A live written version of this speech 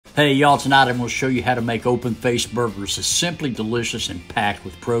Hey y'all, tonight I'm going to show you how to make open-faced burgers. It's simply delicious and packed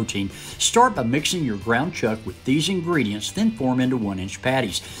with protein. Start by mixing your ground chuck with these ingredients, then form into 1-inch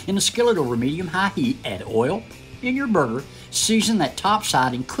patties. In a skillet over medium-high heat, add oil in your burger, season that top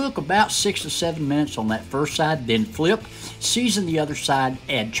side and cook about 6 to 7 minutes on that first side, then flip, season the other side,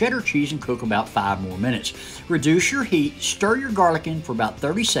 add cheddar cheese and cook about 5 more minutes. Reduce your heat, stir your garlic in for about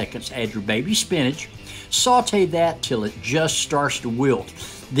 30 seconds, add your baby spinach, saute that till it just starts to wilt.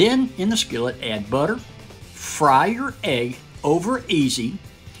 Then in the skillet, add butter, fry your egg over easy,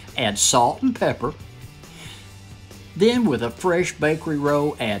 add salt and pepper. Then with a fresh bakery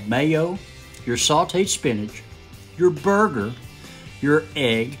roll, add mayo, your sauteed spinach, your burger, your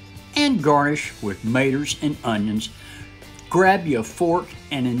egg, and garnish with tomatoes and onions. Grab you a fork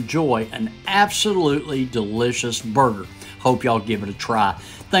and enjoy an absolutely delicious burger. Hope y'all give it a try.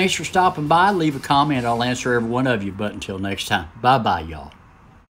 Thanks for stopping by. Leave a comment. I'll answer every one of you. But until next time, bye-bye, y'all.